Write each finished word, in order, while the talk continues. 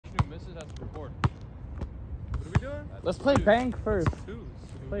misses has to record. What are we doing? Let's play bank first. Twos.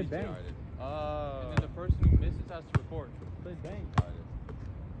 Play bank. And then the person who misses has to record. Play bank.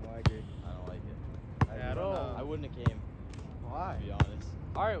 No, I agree. I don't like it. Yeah, I don't know. I wouldn't have came, Why? to be honest.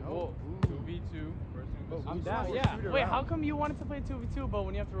 Alright, well, 2v2. Person who misses. I'm Who's down. gonna Yeah. shoot Wait, around? how come you wanted to play 2v2, but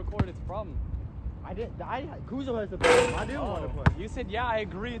when you have to record, it's a problem? I didn't. Kuzo has the problem. I didn't want to play. You said, yeah, I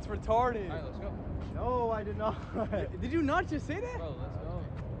agree, it's retarded. Alright, let's go. No, I did not. Did you not just say that? Bro, let's go.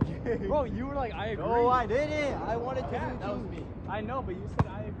 Bro, you were like, I agree. No, I didn't. I wanted to Yeah, do That was me. I know, but you said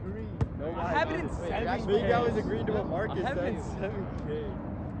I agree. No, I have it in Wait, 7K. Big guy was agreeing to what Marcus I have said. it in 7K.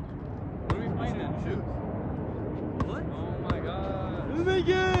 What are we playing then? Shoot. What? Oh my god. Let's make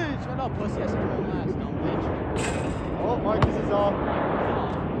it. Shut up, pussy. I said one last. Dumb bitch. Oh, Marcus is off. If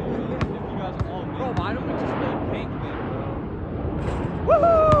you guys are all Bro, why don't we just play bank then, bro?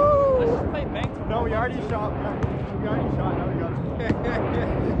 Woohoo! Let's just play bank tomorrow. No, we already shot. We already shot. Now we got it. Missed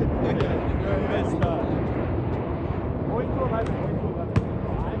that. Going to 11. Going to 11.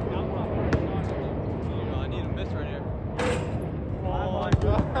 I need a miss right here. Oh my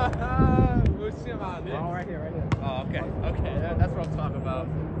god. We'll see about this. Oh, right here, right here. Oh, okay. Okay. Yeah, that's what I'm talking about.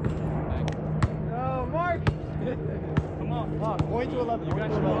 No, Mark. Come on. Going to 11. You Going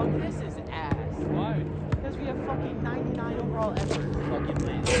got to your 11. This is ass. Why? Because we have fucking 99 overall effort. Fucking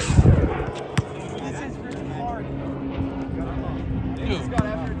win. This is retarded. Dude,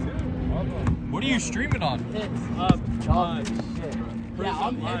 what are you streaming on? It's Oh, shit.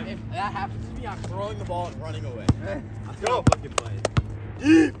 yeah. If that happens to me, I'm throwing the ball and running away. Let's go. Fucking play.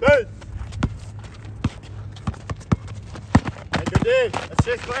 Defense. Hey, good day. That's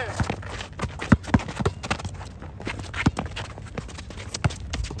Chase Clare.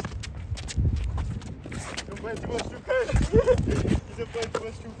 He's playing too much 2K. He's playing too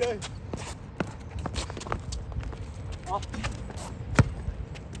much 2K. Oh.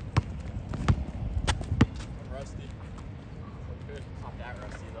 I'm rusty. Okay. Not that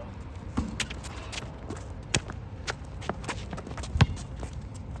rusty though.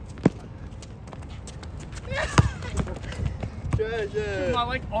 Yeah. My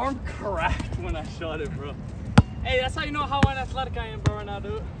like arm cracked when I shot it, bro. Hey, that's how you know how unathletic I am, bro, right now,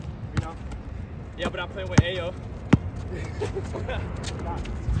 dude. You know? Yeah, but I'm playing with Ayo.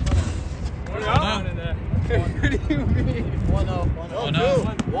 What do you mean? 1-0.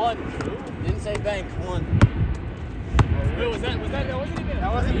 1-0. 1. Didn't say bank. 1. Wait, was that, that wasn't even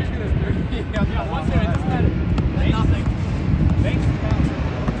That wasn't even a 30. Yeah, once there, it doesn't matter. Nothing. Thanks.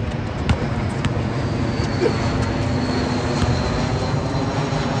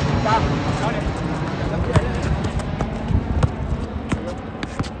 Stop. Got it.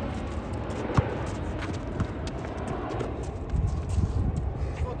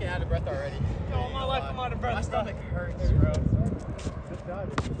 Fucking out of breath already. Yo, all my life I'm out of breath. My bro. stomach hurts, bro.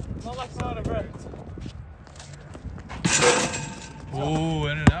 My life I'm out of breath. Oh,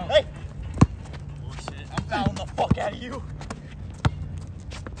 in and out. Hey! Bullshit. I'm fouling the fuck out of you.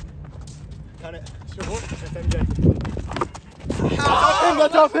 Got it. Sure. That's MJ.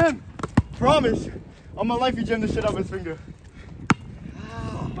 That's off him. Promise. On my life, he jammed the shit out of his finger.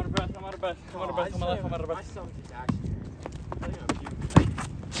 I'm out of breath. I'm out of breath. I'm out of breath. I'm out of My breath. stomach is actually hurting. I think I'm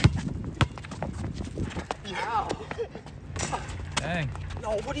puking. Ow. Dang. No,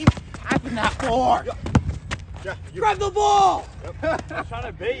 what are you tapping that for? Yeah. Grab the ball! I'm trying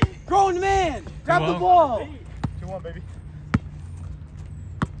to bait. Grown man! Grab the Well. ball! 2-1, baby.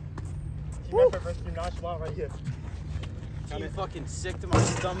 Team effort versus team nonchalant right here. Team fucking sick to my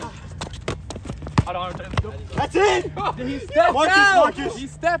stomach. I don't know. That's it! He stepped Marcus, out. Marcus. He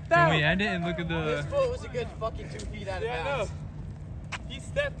stepped Can out. we end it and look at This the... foot was a good fucking 2 feet out of Yeah, I know. bounds. He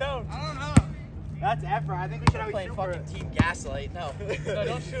stepped out. I don't know. That's effort. I think we should I'm have playing shoot for fucking it. Team Gaslight. No. No,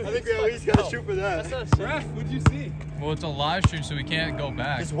 don't shoot. I think we at least gotta shoot for that. That's us. Ref, what'd you see? Well, it's a live stream, so we can't go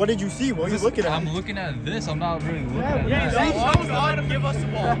back. Just what did you see? What are you looking at? I'm looking at this. I'm not really looking at yeah, that. see? Show us give us the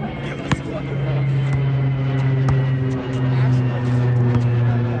ball. Give us the fucking ball.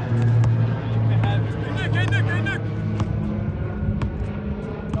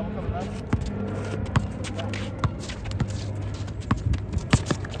 Double coming back.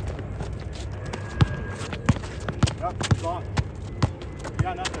 Yep, it's long.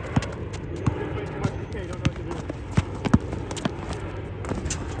 Yeah, nothing. You play too much PK, don't know what to do.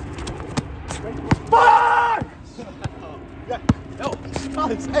 Fuck! Yeah. No,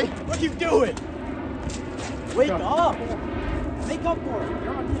 Alex, hey, what are you doing? Wake up! Make up for it.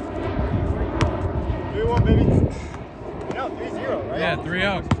 You're on 3-1, baby. No, 3-0, right? Yeah,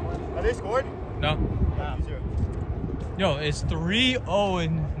 3-0. Are they scored? No. Yeah, 3-0. Yo, it's 3-0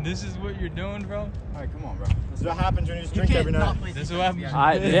 and this is what you're doing, bro? Alright, come on, bro. Let's is what happens when you just drink every night. This is what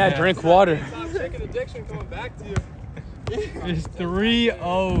happens. Yeah, drink water. Stop shaking addiction coming back to you. It's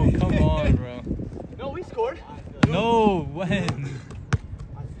 3-0. Come on, bro. No, we scored. No, when?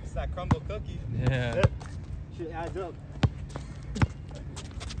 It's that crumble cookie. Yeah. Shit adds up.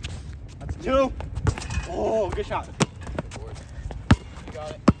 That's 2. Oh, good shot. You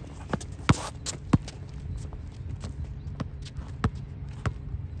got it.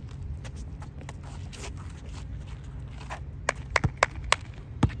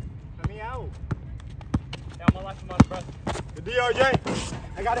 Let me out. Yeah, my life, I'm out of breath. Good D, RJ.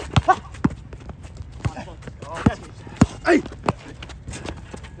 I got it. Ha! Oh, yes. Hey!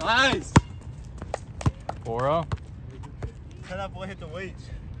 Nice. 4-0. Tell that boy hit the weights.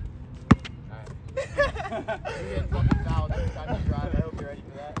 You're getting fucking fouled every time you drive. I hope you're ready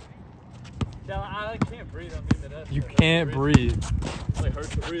for that. Yeah, I can't breathe. I'm being the death. You can't breathe. It really hurts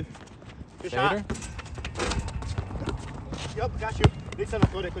to breathe. Good Fader? shot. Yup, got you. Big 7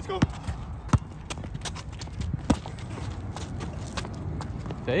 athletic. Let's go.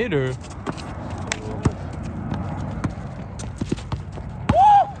 Fader.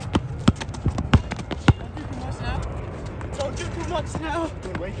 Don't do too much now.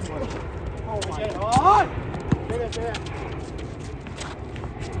 Doing way too much. Oh my Get it. god. Stay there, stay there.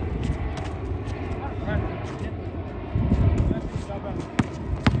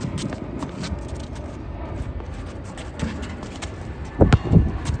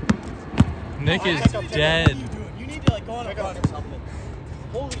 Nick is What are dead. you doing? You need to like go on a run or something.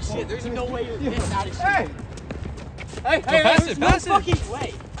 Holy shit, there's no way you're this out of shape. Hey! Pass There's it, no pass it. fucking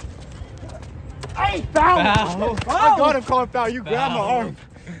way. Hey! Foul! Foul. I got him calling foul. You grabbed my Foul. arm.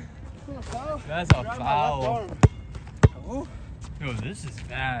 That's a Grab my left foul. arm. Oh, Yo, this is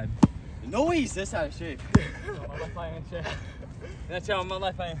bad. no way he's this out of shape. My life, I am. That's how my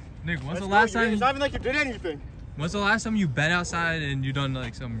life, I am. Nick, when's Let's the go. last time? It's not even like you did anything. When's the last time you been outside and you done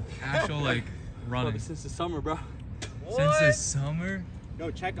like some actual like running? Since the summer, bro. Since the summer?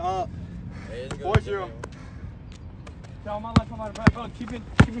 Yo, check up. Hey, it's 4-0. Tell my life, I'm out of breath, bro. Keep in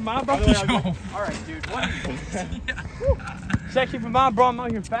mind, bro. By the way, Yo. Alright, dude. What? Check, keep in mind, bro. I'm out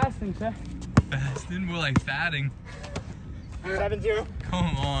here fasting, check. Fasting? We're like fatting. 7-0.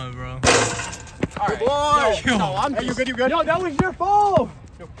 Come on, bro. Alright. boy. Yo. No, I'm Hey, you just, good? You good? Yo, that was your fault.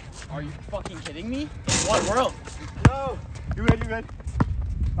 Are you fucking kidding me? What world? No. You good? You good?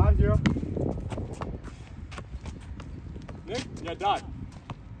 5-0. Nick? Yeah, dot.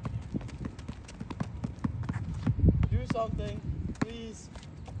 Do something, please.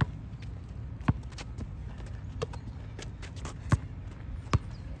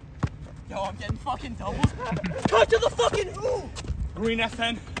 Yo, I'm getting fucking doubles. Cut to the fucking hoop! Green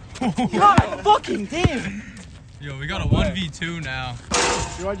FN. God fucking damn! Yo, we got a 1v2 now.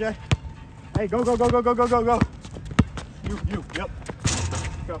 You RJ? Hey, go, go, go, go, go, go, go, go. You, yep.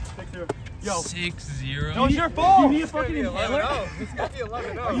 Go, 6-0. Yo. 6-0. That was your fault. You need a fucking inhaler? It's gotta be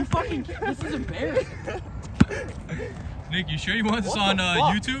 11-0. Are you fucking kidding? This is embarrassing. Nick, you sure you want this What on the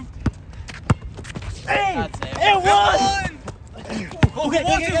fuck? YouTube? Hey! That's it. It won! Oh, Okay, who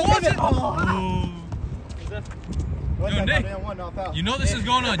wants it? Who wants it? Oh. What's Yo, that? Nick. Damn one, no foul. You know this is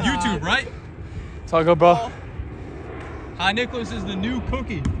going on YouTube, right? It's all good, bro. Hi Nicholas is the new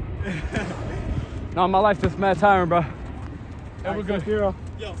cookie. No, my life is mad tiring, bro. Yeah, we're good. 0.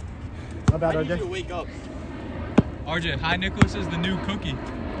 Yo, Not bad, I need you to RJ. wake up. RJ, Hi Nicholas is the new cookie.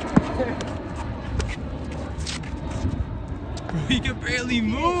 Bro, he can barely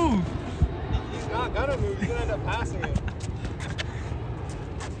move. He's not gonna move. He's gonna end up passing it.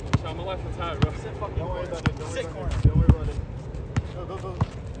 Yo, my life is tired, bro. Don't worry about it. Don't worry Sit about corner. it. Don't worry about it. Go, go,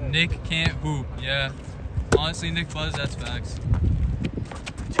 go. Nick can't hoop. Yeah. Honestly, Nick Buzz, that's facts.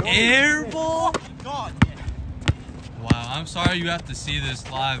 Air ball? God, Wow, I'm sorry you have to see this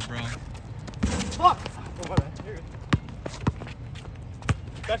live, bro. Fuck! Oh, my bad. You're good.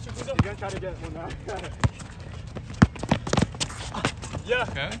 That's your You're gonna try to get one now. Yeah.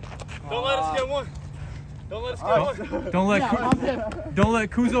 Okay. Don't let us get one. Don't let us get one. Don't let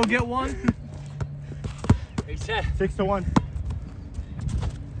Kuzo get one. Hey, Chad. 6-1.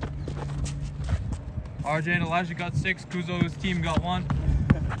 RJ and Elijah got 6. Kuzo's team got 1.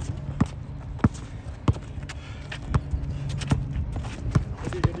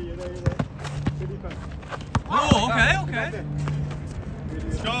 You're there. Good defense. Oh, okay.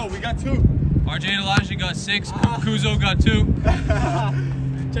 Let's go. We got 2. RJ and Elijah got 6. Kuzo got 2.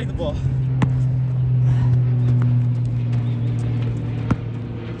 take the ball.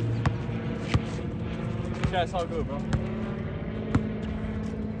 Yeah, it's all good, bro.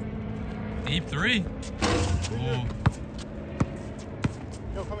 Deep 3. Ooh.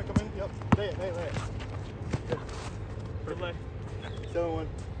 Yo, come in. Yep. Lay it. Good. Relay. 7-1.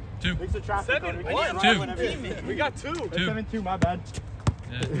 2. Fix the traffic. 7-1. 2. Whenever. We got 2. 2. 7-2, my bad.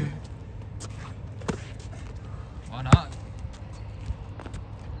 Yeah. Why not?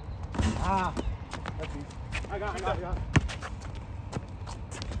 Ah. That's easy. I got it.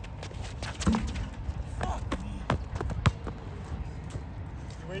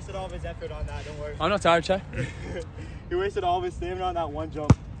 He wasted all of his effort on that, don't worry. I'm not tired, Chad. He wasted all of his stamina on that one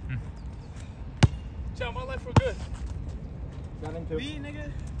jump. Chad, my life, we're good. 7-2.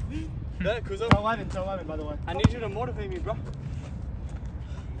 Nigga. Yeah, Kuzo. 11, by the way. I need you to motivate me, bro.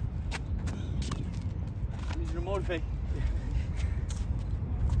 I need you to motivate.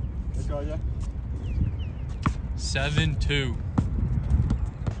 Let's go, yeah. 7-2.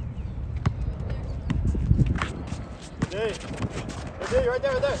 Hey, you're right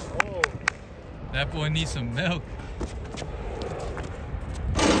there, Oh. That boy needs some milk.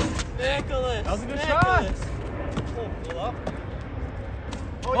 Nicholas. That was a good shot. Oh, pull up.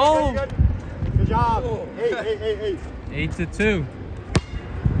 Oh, you're good. Good job. Oh. 8. 8-2.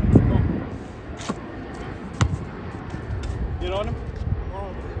 Get on him.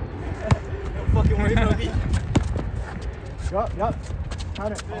 Don't fucking worry about me. Yup.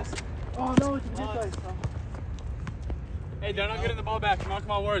 Count it. Oh, no, it's a good place. Hey, they're not getting the ball back. Mark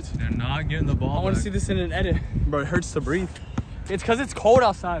my words. They're not getting the ball I want to back. see this in an edit. Bro, it hurts to breathe. It's because it's cold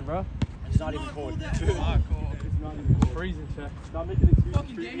outside, bro. It's not even cold. It's not cold. Freezing, Chad. Stop making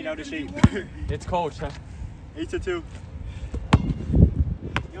excuses for eating out of shape. It's cold, Chad. 8-2. You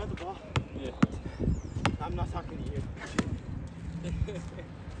want the ball? Yeah. I'm not talking to you.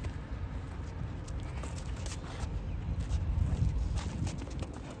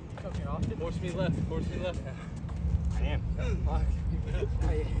 Force me left. I am.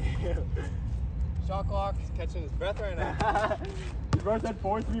 Shot clock, catching his breath right now. You bro said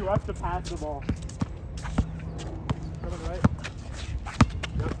force me left to pass the ball. Coming right.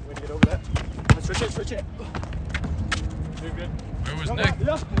 Yep, I'm gonna get over that. Switch it. You're good. Where was No, Nick?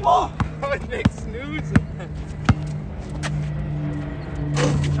 no. Oh! Nick snoozing.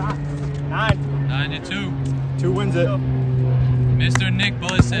 9. 9-2. 2 wins it. Mr. Nick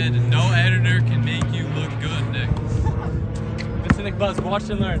Buzz said, no editor can make you look good, Nick. Mr. Nick Buzz, watch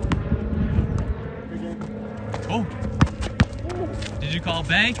and learn. Good game. Oh. Did you call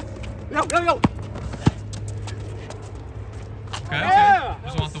bank? Yo. Okay, Yeah! okay.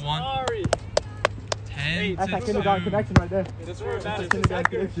 Just want the one. Sorry. 10 That's that to kindergarten 2. connection right there. That's where it That's matters. that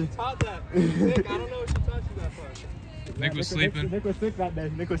kindergarten connection. Taught that. Nick, I don't know if she taught you that part. Nick was sleeping. Nick was sick that day.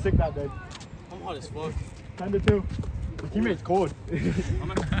 I'm hot as fuck. 10-2. The teammate's cold.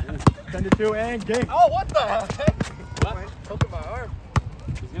 10-2 and game. Oh, what the heck? What? Poking my arm.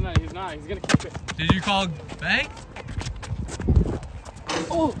 He's not. He's gonna keep it. Did you call bank?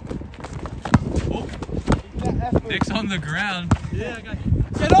 Oh! Oh. Nick's on the ground. Yeah, I got you.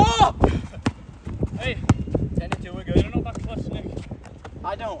 Get up! Hey, 10-2, we're I good. don't know about clutch, Nick.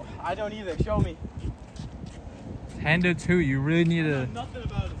 I don't either. Show me. 10-2. You really need to Nothing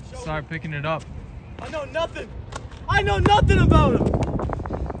about him. Show start picking it up. me. I know nothing about him.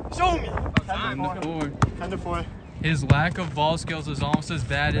 Show me. 10-4. 10-4. His lack of ball skills is almost as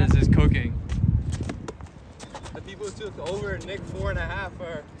bad as his cooking. The people who took over Nick 4.5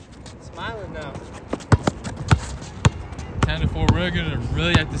 are smiling now. 10-4. We're gonna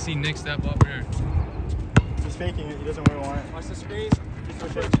really have to see Nick step up here. He's faking it. He doesn't really want it. Watch the screen.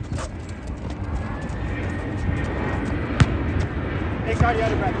 Switch it. Nick's already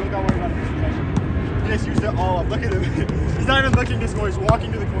out of breath. You don't gotta worry about it. He just used it all up. Look at him. He's not even looking to score. He's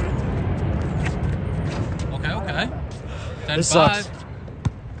walking to the corner. Okay. 10-5. This sucks. We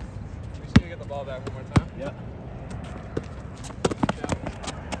just need to get the ball back one more time. Yeah.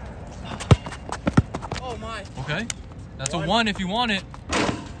 Oh my. Okay. That's a 1 if you want it.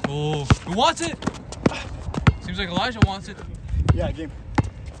 Oh, who wants it? Seems like Elijah wants it. Yeah, game.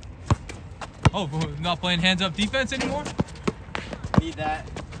 Oh, not playing hands up defense anymore? Need that.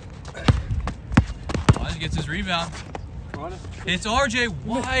 Elijah gets his rebound. It's RJ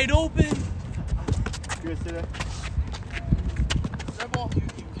wide open. Good, stay there. Red ball.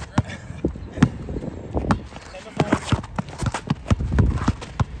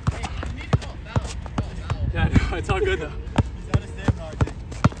 Yeah, no, it's all good though. He's out of stamina, RJ.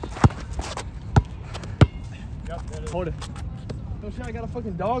 Yep, that is. Hold it. No shit, I got a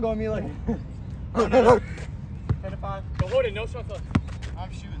fucking dog on me like. No. 10-5. Go hold it. No shot clock.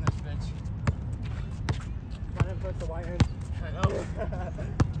 I'm shooting this bitch. Trying to press the white end. I know.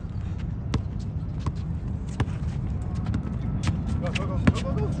 Go.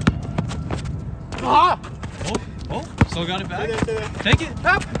 Ah! Oh, still got it back. Stay there. Take it.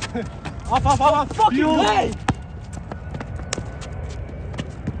 Off. Fucking way.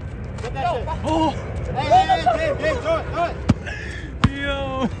 get that shit. Oh! Hey, throw it.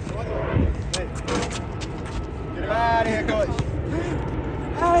 Yo! Hey. Get him out of here, coach.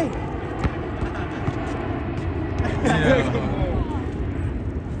 Hey! Yeah.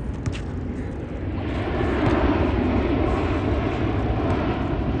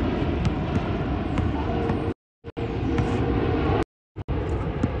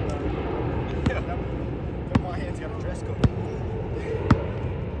 My hands got a dress code.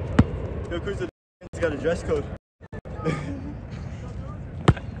 Yo, Cruz, the hands got a dress code.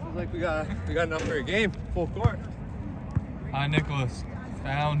 Like we got enough for a game, full court. Hi, Nicholas.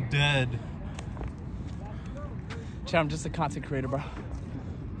 Found dead. Che, I'm just a content creator, bro.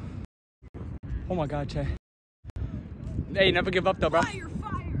 Oh my God, Che. Hey, never give up though, bro. Fire,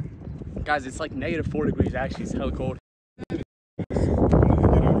 fire. Guys, it's like -4 degrees actually. It's hella cold.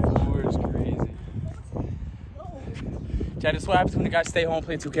 Floor is crazy. Che, this is what happens when you guys stay home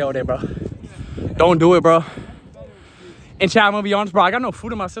playing 2K all day, bro. Don't do it, bro. And Che, I'm gonna be honest, bro. I got no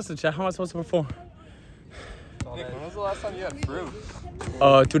food in my system, Che. How am I supposed to perform? Nick, when was the last time you had fruit?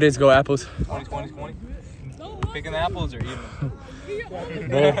 2 days ago, apples. 2020? Picking the apples or eating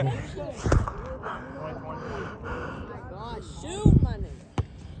them? God, shoot, my nigga.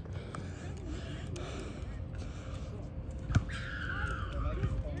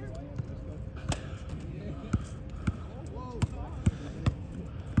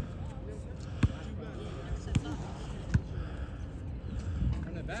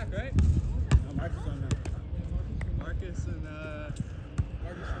 Turn it back, right? No, Marcus on that. Marcus and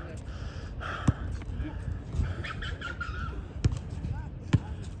Marcus on that.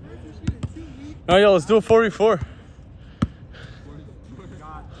 No, yo, let's do a 4v4.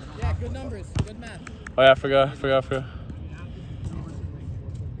 Yeah, good numbers, good math. Oh yeah, I forgot. No. He makes it.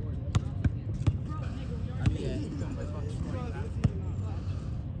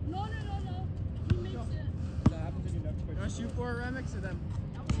 You want to shoot for a remix or them?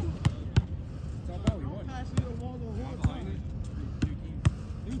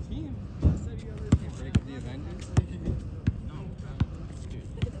 New team. Break the Avengers.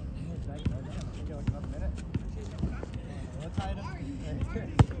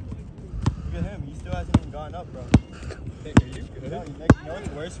 Look at him, he still hasn't even gone up, bro. Nick, are you good? No, it's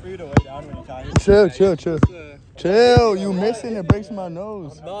worse for you to lay down when you're tired. Chill. Chill, you missing it breaks my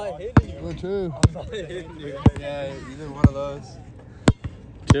nose. Not hitting you. Well, chill. I'm not hitting you. Yeah, either one of those.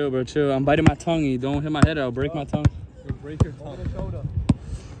 Chill, bro, chill. I'm biting my tongue. You don't hit my head. I'll break my tongue. You'll break your tongue.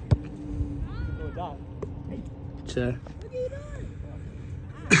 Chill.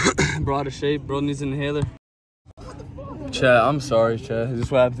 Bro, out of shape. Bro needs an inhaler. Chat, I'm sorry, chat. Is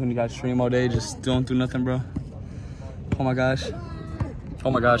this what happens when you guys stream all day? Just don't do nothing, bro. Oh my gosh.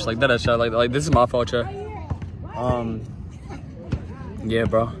 Like that, chat. Like this is my fault, chat. Yeah,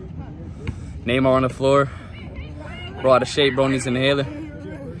 bro. Neymar on the floor. Bro, out of shape. Bro needs an inhaler.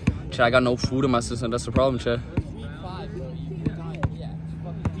 Chat, I got no food in my system. That's the problem, chat.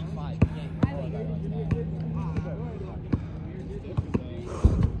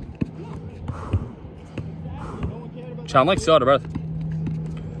 I'm like still out of breath.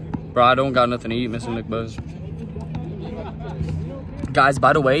 Bro, I don't got nothing to eat, Mr. Nick Buzz. Guys,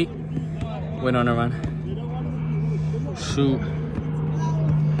 by the way, wait, no, never mind. Shoot.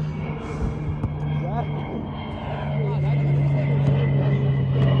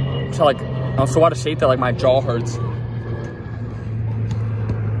 So like, I'm so out of shape that like my jaw hurts.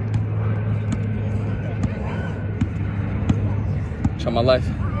 Show my life.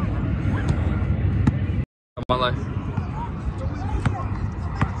 Show my life.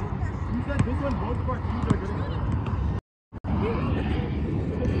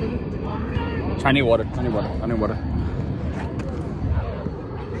 I need water.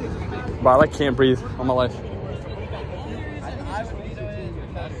 Bro, I like can't breathe on my life.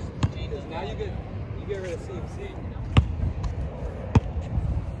 Now you get rid of CMC.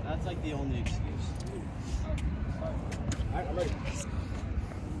 That's like the only excuse. Alright, I'm ready.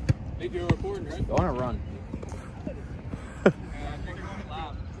 Think you're recording, right? Go on a run.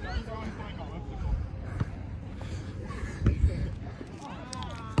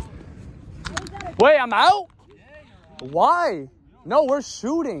 Wait, I'm out? Why? No, we're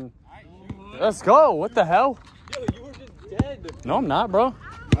shooting. Let's go. What the hell? Yo, you were just dead. No, I'm not, bro.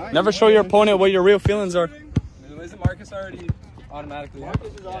 Never show your opponent what your real feelings are. Isn't Marcus already automatically?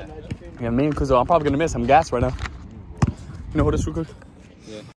 Marcus is automatically. Yeah, me and Kuzo, I'm probably going to miss. I'm gassed right now. You know what this real quick?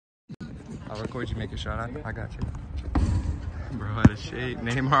 Yeah. I'll record you make a shot. I got you. Bro, out of shape.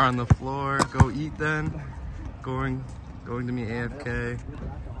 Neymar on the floor. Go eat then. Going to me AFK.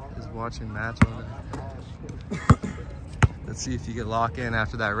 Just watching match over there. Let's see if you can lock in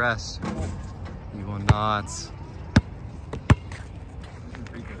after that rest. You will not. See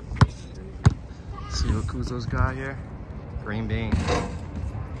what Kuzo's got here. Green bean.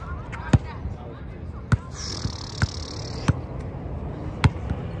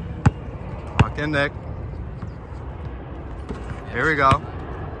 Lock in, Nick. Here we go.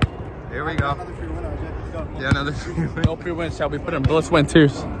 Here we go. Another free win, RJ. Let's go. Yeah, another free win. No free wins shall be put in. But let's win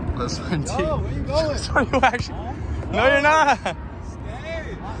twos. Let's win two. Oh, where you going? Are you actually? No, you're not. Hey,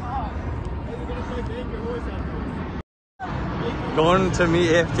 you're gonna say Baker. Who is that? Going to meet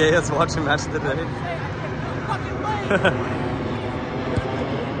AFK. Let's watch a match of the day.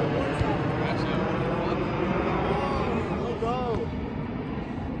 Go.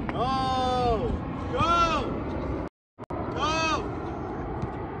 Go. Go. Go.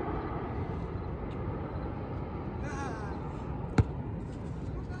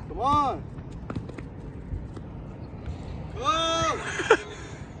 Come on. Go.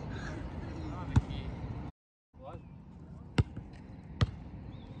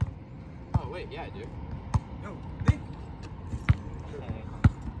 Oh, wait, yeah, I do.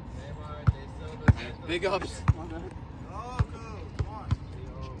 Big ups.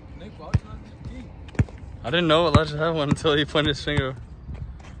 I didn't know Elijah had one until he pointed his finger.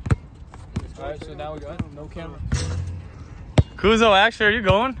 Alright, so now we got no camera. Kuzo, actually, are you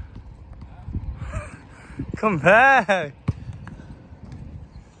going? Come back.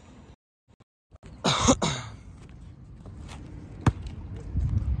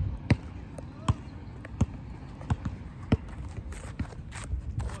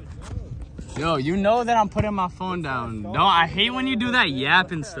 Yo, you know that I'm putting my phone down. No, I hate when you do that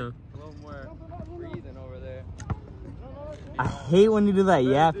yapping stuff. A little more breathing over there. I hate when you do that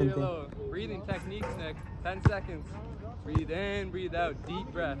yapping Do a thing. little breathing techniques, Nick. 10 seconds. Breathe in, breathe out. Deep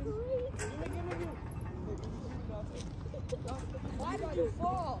breath. Why did you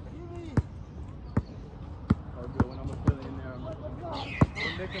fall?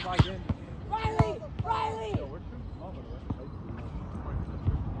 Riley! Riley!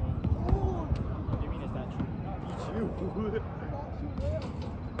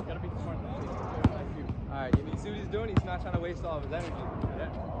 Alright, you see what he's doing? He's not trying to waste all of his energy. Yeah.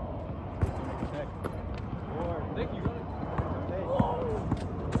 Nick, you got it.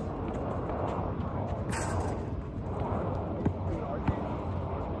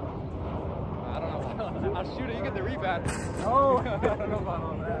 I don't know. I'll shoot it. You get the rebound. Oh, I don't know about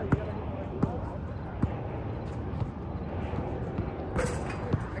all that.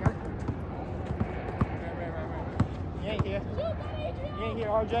 You ain't here. You ain't here,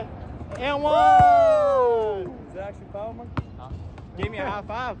 RJ. And one! Is that actually foul, Mark? Gave me a high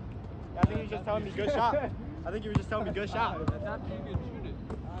five. I think you were just telling me good shot. I think you were just telling me good shot. That's after you can shoot it.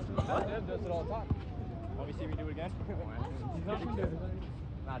 That does it all the time. Want me to see me do it again?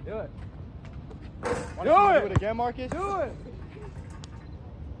 Nah, do it. Want to do it again, Marcus? Do it!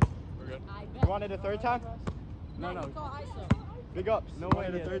 I bet. You wanted a third time? No, no. It's all ISO. Big ups. No way. A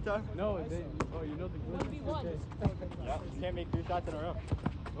third time? No, it didn't. Oh, you know the 1v1. Yeah. You can't make 3 shots in a row.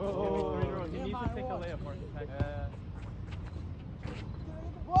 Oh, he needs to take a layup, Marcus.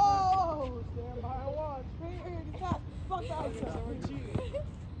 Whoa! Stand by and watch. Here, the pass. Fuck ISO.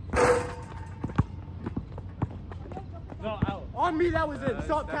 No, out. On me, that was it.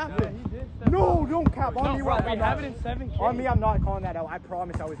 Stop tapping. No, don't cap. On me, bro, I'm we not. have it in 7K. On me, I'm not calling that out. I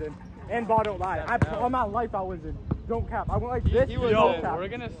promise I was in. And ball don't lie. On my life, I was in. Don't cap. I went like this. He was don't in. cap. We're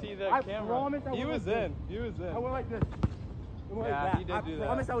gonna see the I camera. promise I He went was like in. He was in. I went like this. I went Yeah, like that. he did I do that.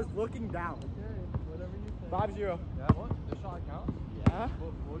 promise I was looking down. Whatever you say. 5-0. Yeah, what? The shot count? Yeah.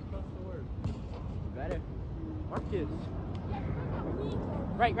 What's the word? Better. Marcus.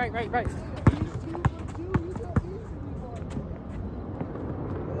 Right.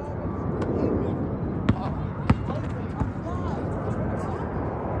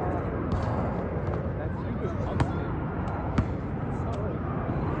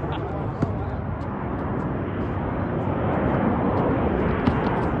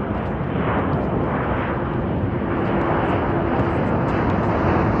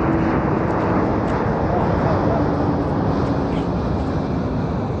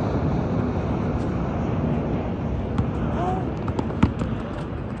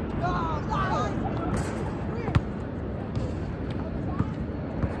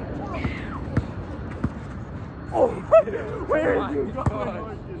 Where are you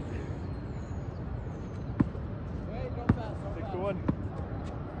going? 6-1.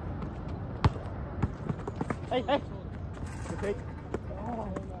 Hey. Good take. Oh,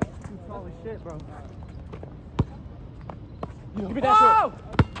 you solid shit, bro. Give me that shit.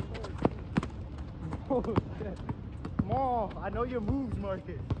 Oh, shit. Come Come on. I know your moves,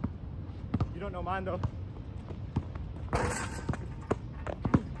 Marcus. You don't know mine, though.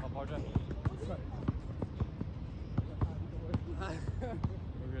 We're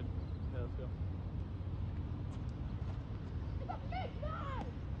good. Yeah, let's go.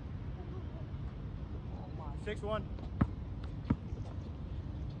 6-1.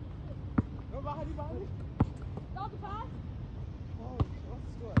 Go behind you. Stop the pass. Oh, what's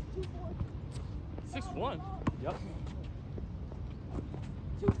the score? 2-4. 6-1. Yep.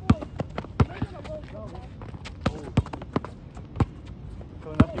 2-4.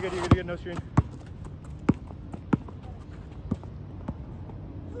 Cool enough. You're good. No screen.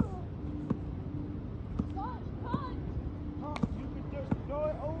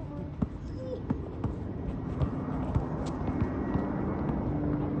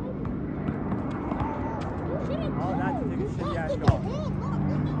 Oh, that's a shitty ass goal.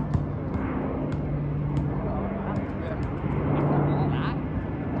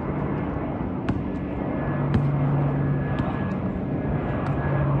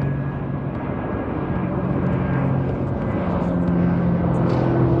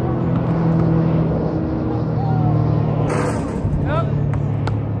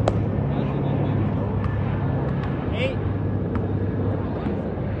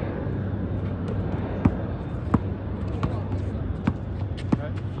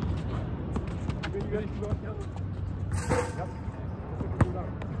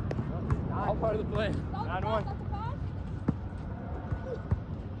 All part of the play. 9-1.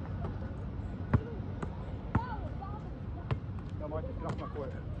 No, Marcus, get off my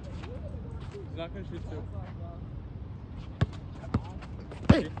court. He's not going to shoot two.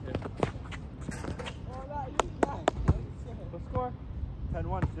 Hey! What score?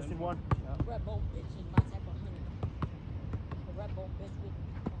 10-1, just in one. Red Bull bitch in my type of honey. The Red Bull bitch with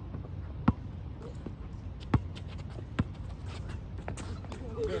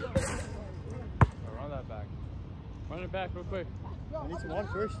Run that back. Run it back real quick. I need some water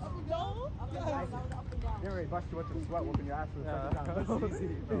first. Get ready, bust you went to the sweat whooping your ass for the second time. That's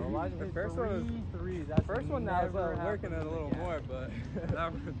easy, bro. The first one was threes. the first one that was working it a little more, but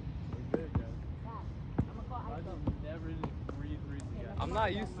that was big, guys. Never did 3 threes together. I'm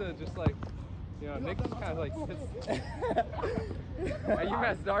not used to just like, you know, Nick just kind of like sits. Hey, you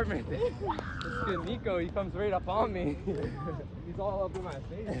messed Dartmouth. This kid Nico, he comes right up on me. He's all up in my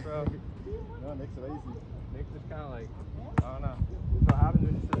face, bro. No, Nick's lazy. Nick just kind of like, I don't know. That's what happens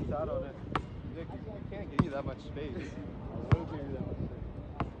when you sit inside all day. Nick, you can't give you that much space. I will give you that much space.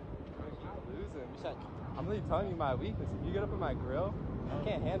 I'm gonna keep losing. I'm really telling you my weakness. If you get up in my grill, I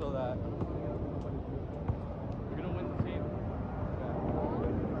can't handle that. We're going to win the game.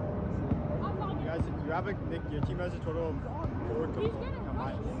 You guys, you have Nick, your team has a total of 4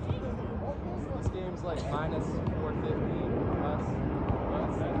 combined. This game's like minus 450 plus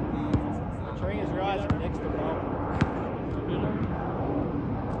 70. The train is realizing Nick's the problem.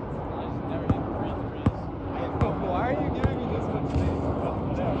 Why are you giving me this much space?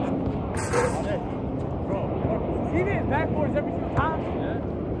 He did backboards every 2 times. Yeah.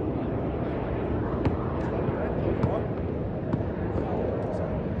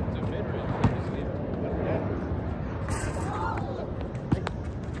 It's a mid-range.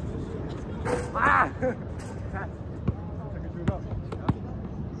 Ah! Took it to it up.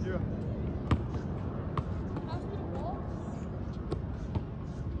 Yeah.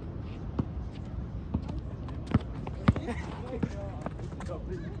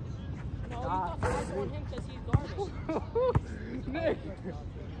 Nick!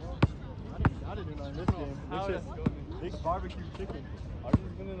 I didn't do nothing this game. Nick's barbecue chicken. I've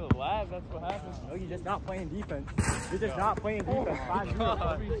just been in the lab, that's what happened. No, you're just not playing defense. You're just not playing defense. Are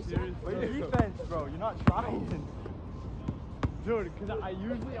you serious? Play defense, bro. You're not trying. Dude, because I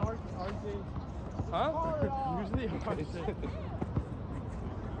usually RJ. Huh? Usually RJ.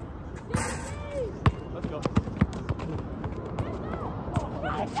 Let's go.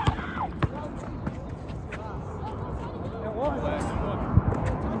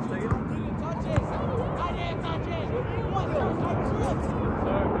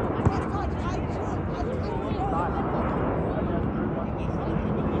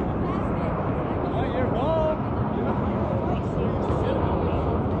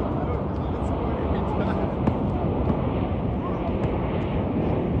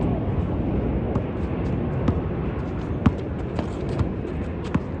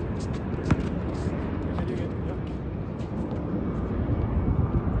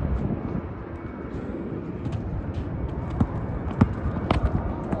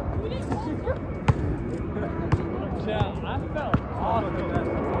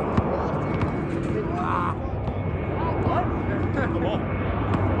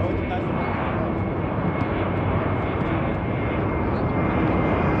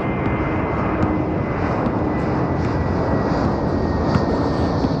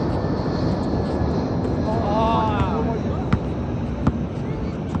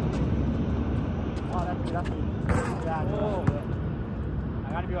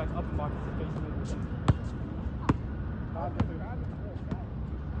 guys upper box is facing it. 5 to 3.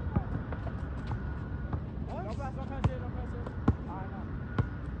 Don't pass it.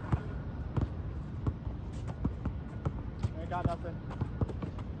 Ain't got nothing.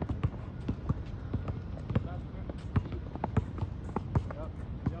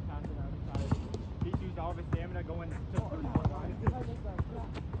 Yep, pass it out. He's used all of his stamina going to the line.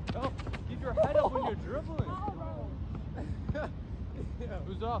 No, keep your head up when you're dribbling.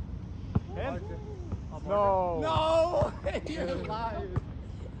 Who's off? Him? No. No! You're lying.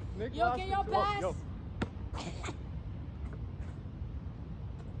 Nick You okay, your pass? Yo.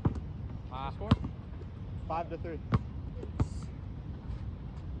 Score? 5 to 3.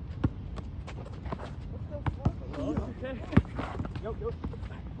 Okay. Yo.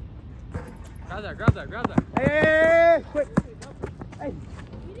 Grab that. Hey! Quick! Hey!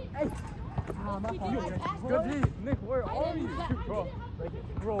 Good D. Nick, where are you? Bro,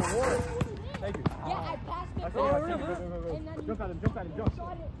 Bro, what? thank you. Yeah, I passed it. That's all right, and man. then Jump at him. you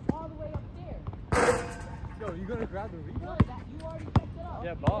shot it all the way up there. Yo, you gonna grab the rebound? No, that you already picked it up.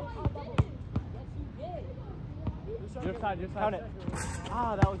 Yeah, box. Yes, you did. Your side. Count it.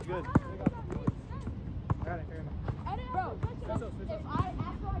 Ah, that was good. Bro, after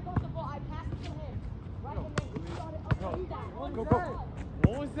I got the ball, I passed it to him. Right, and then he shot it up to you. Go.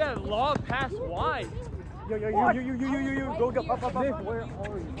 What was that long pass wide? Yo. You. Go. Up. Nick, where are you?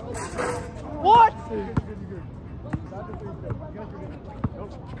 What?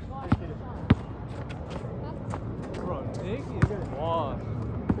 Bro, Nick is lost.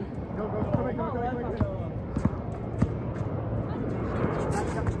 Go.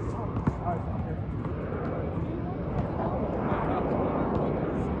 Come here.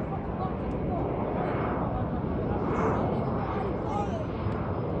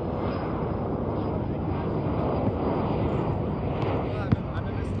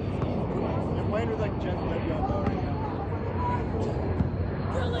 You're playing with like Jen Levy on though right now.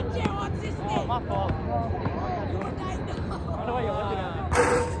 You're legit autistic. Oh, my fault. I know. I know why you're looking at me.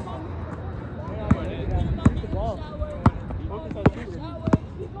 Focus on shooting. Off.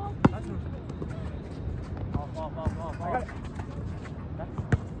 I got it.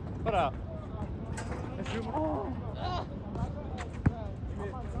 Put up. Let's shoot.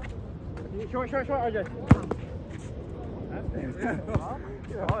 Short, RJ.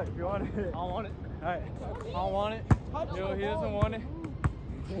 If you want it. I want it. Alright. I want it. Yo, he doesn't want it.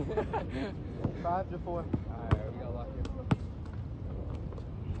 5 to 4. Alright, we got lucky.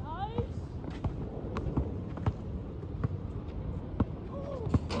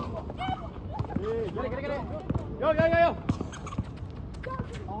 Get it. Yo.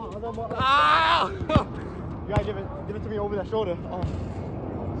 Ah! You gotta give it to me over that shoulder. Oh.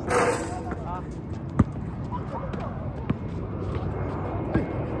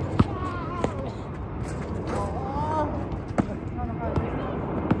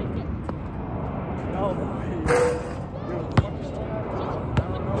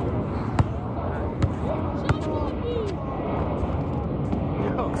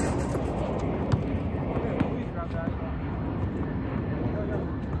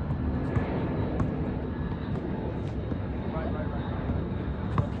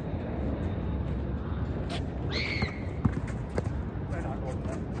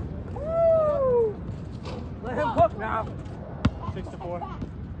 Let him hook now. 6 to 4.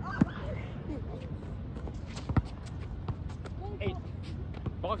 8.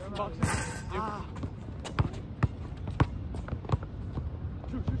 Box.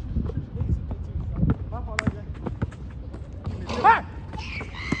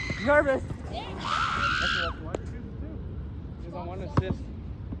 Nervous. Because I want to assist.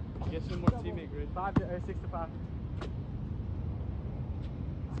 Get some more teammate grid. 6 to 5.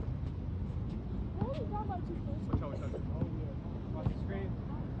 Watch the screen.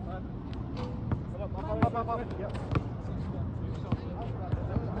 Up. Yep.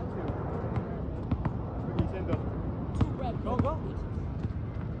 Go.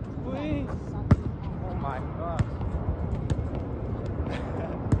 Please. Oh my gosh.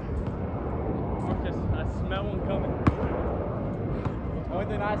 Marcus, I smell one coming. Only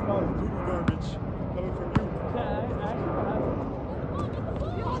thing I smell is doo-doo garbage coming from you.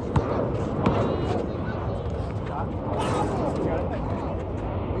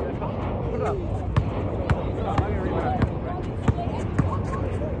 Put it up.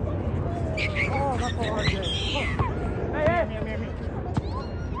 Oh, not for RJ. Hey.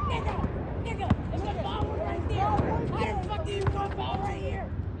 Nigga, it's a ball right there. How the fuck do you go ball right here?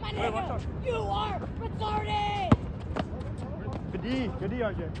 My nigga, you are retarded. Padilla Good D,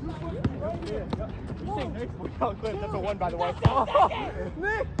 RJ. You say next foul clip. That's a 1, by the way.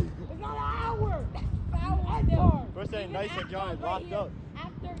 Nick! It's not an hour! Foul! We're saying nice and John is locked up.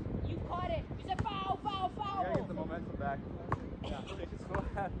 After you caught it, you said foul, foul, You foul! gotta get the momentum back. Yeah, what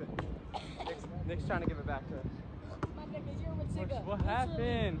happened? Nick's trying to give it back to us. My nigga, you're with Tigga. What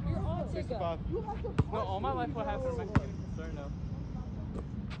happened? You're on Tigga. 65. No, all my life what happened makes me concerned now.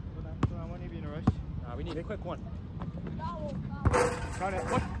 I want to be in a rush. Nah, we need a quick one. Foul, foul. Count it.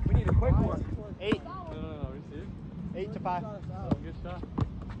 We need a quick one. 8. No, we see it. 8 to 5. Good shot.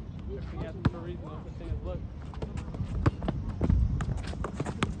 15 after for a reason, though. 15 is look.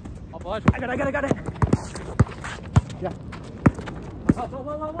 I'll flash. I got it. Yeah.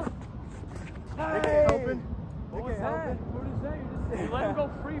 Nick Hey! ain't helping. What Nick was ain't that? helping. What is that? You let him go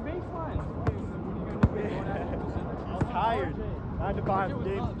free baseline. I'm tired. 9 to 5.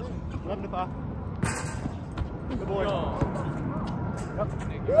 Game. 11 to 5. Good boy. Yep.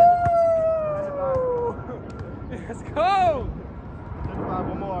 Let's go! 10 to 5.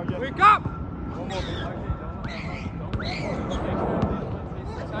 One more, RJ. Wake up! One more.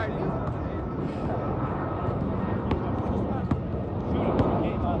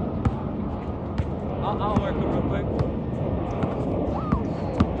 I'll work him real quick.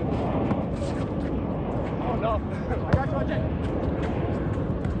 Oh no. I got you, RJ.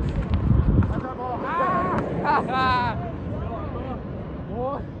 That's that ball.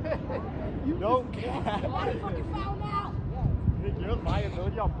 You don't care. Somebody fucking foul now! Nick, you're a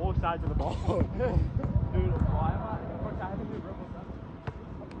liability on both sides of the ball. Dude, Why am I? Of course, I haven't been verbal stuff.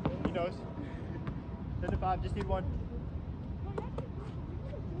 he knows. 10 to 5. Just need one.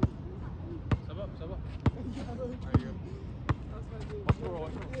 Sub up.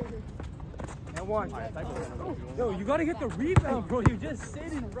 And 1. Yo, you gotta get the rebound, bro. You're just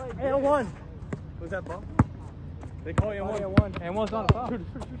sitting right there. And 1. Was that ball? They call you And 1. and one's not a foul. Get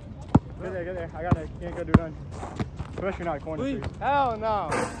there. I can't go do none. Especially not corner Please. threes. Hell no.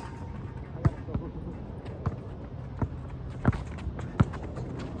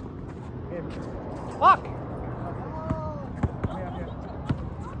 Fuck!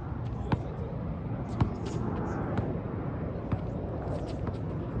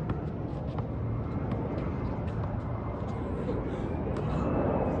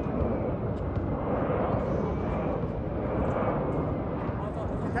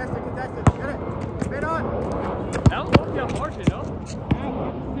 Contested. Get it. Spin on. That was lucky on margin, no?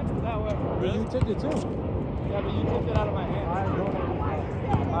 Really? You tipped it too. Yeah, but you tipped it out of my hand.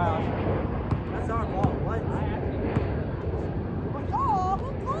 That's our ball. What? Oh, who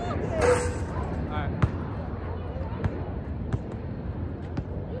called it? Alright.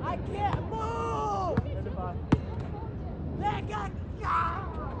 I can't move! Let go!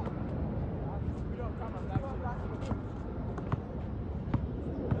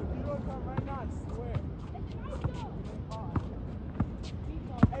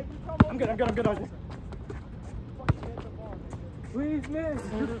 I'm good, RJ. Please, man.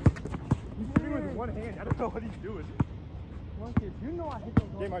 He's shooting with one hand. I don't know what he's doing. You know I hit those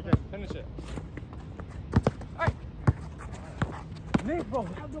Game, RJ. Finish it. Nick, bro,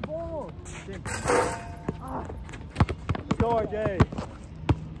 have the ball. Let's go, RJ.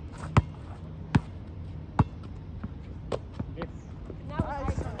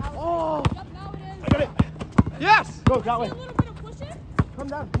 Oh! Yep, now it is. I got it. Yes! Go, that way. A little bit of pushing. Come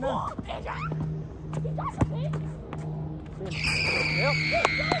down. Oh, man, he got something. Yep.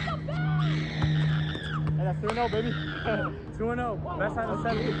 Hey, that's 3-0, baby. 2-0. Best out of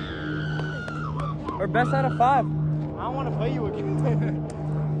 7. Or best out of 5. I don't want to play you again.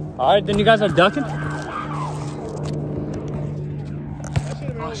 Alright, then you guys are ducking? That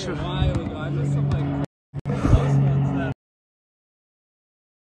should have been over.